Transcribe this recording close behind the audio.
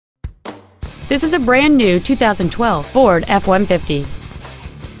This is a brand new 2012 Ford F-150.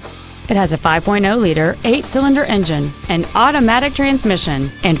 It has a 5.0-liter, 8-cylinder engine, an automatic transmission,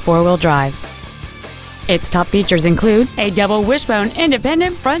 and 4-wheel drive. Its top features include a double wishbone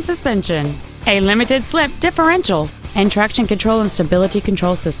independent front suspension, a limited slip differential, and traction control and stability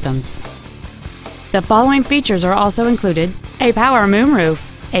control systems. The following features are also included: a power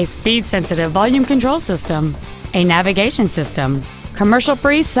moonroof, a speed-sensitive volume control system, a navigation system,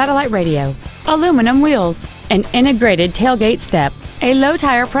 commercial-free satellite radio, aluminum wheels, an integrated tailgate step, a low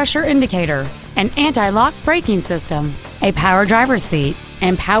tire pressure indicator, an anti-lock braking system, a power driver's seat,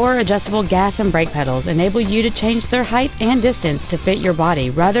 and power adjustable gas and brake pedals enable you to change their height and distance to fit your body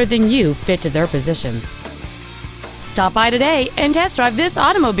rather than you fit to their positions. Stop by today and test drive this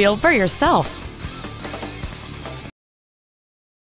automobile for yourself.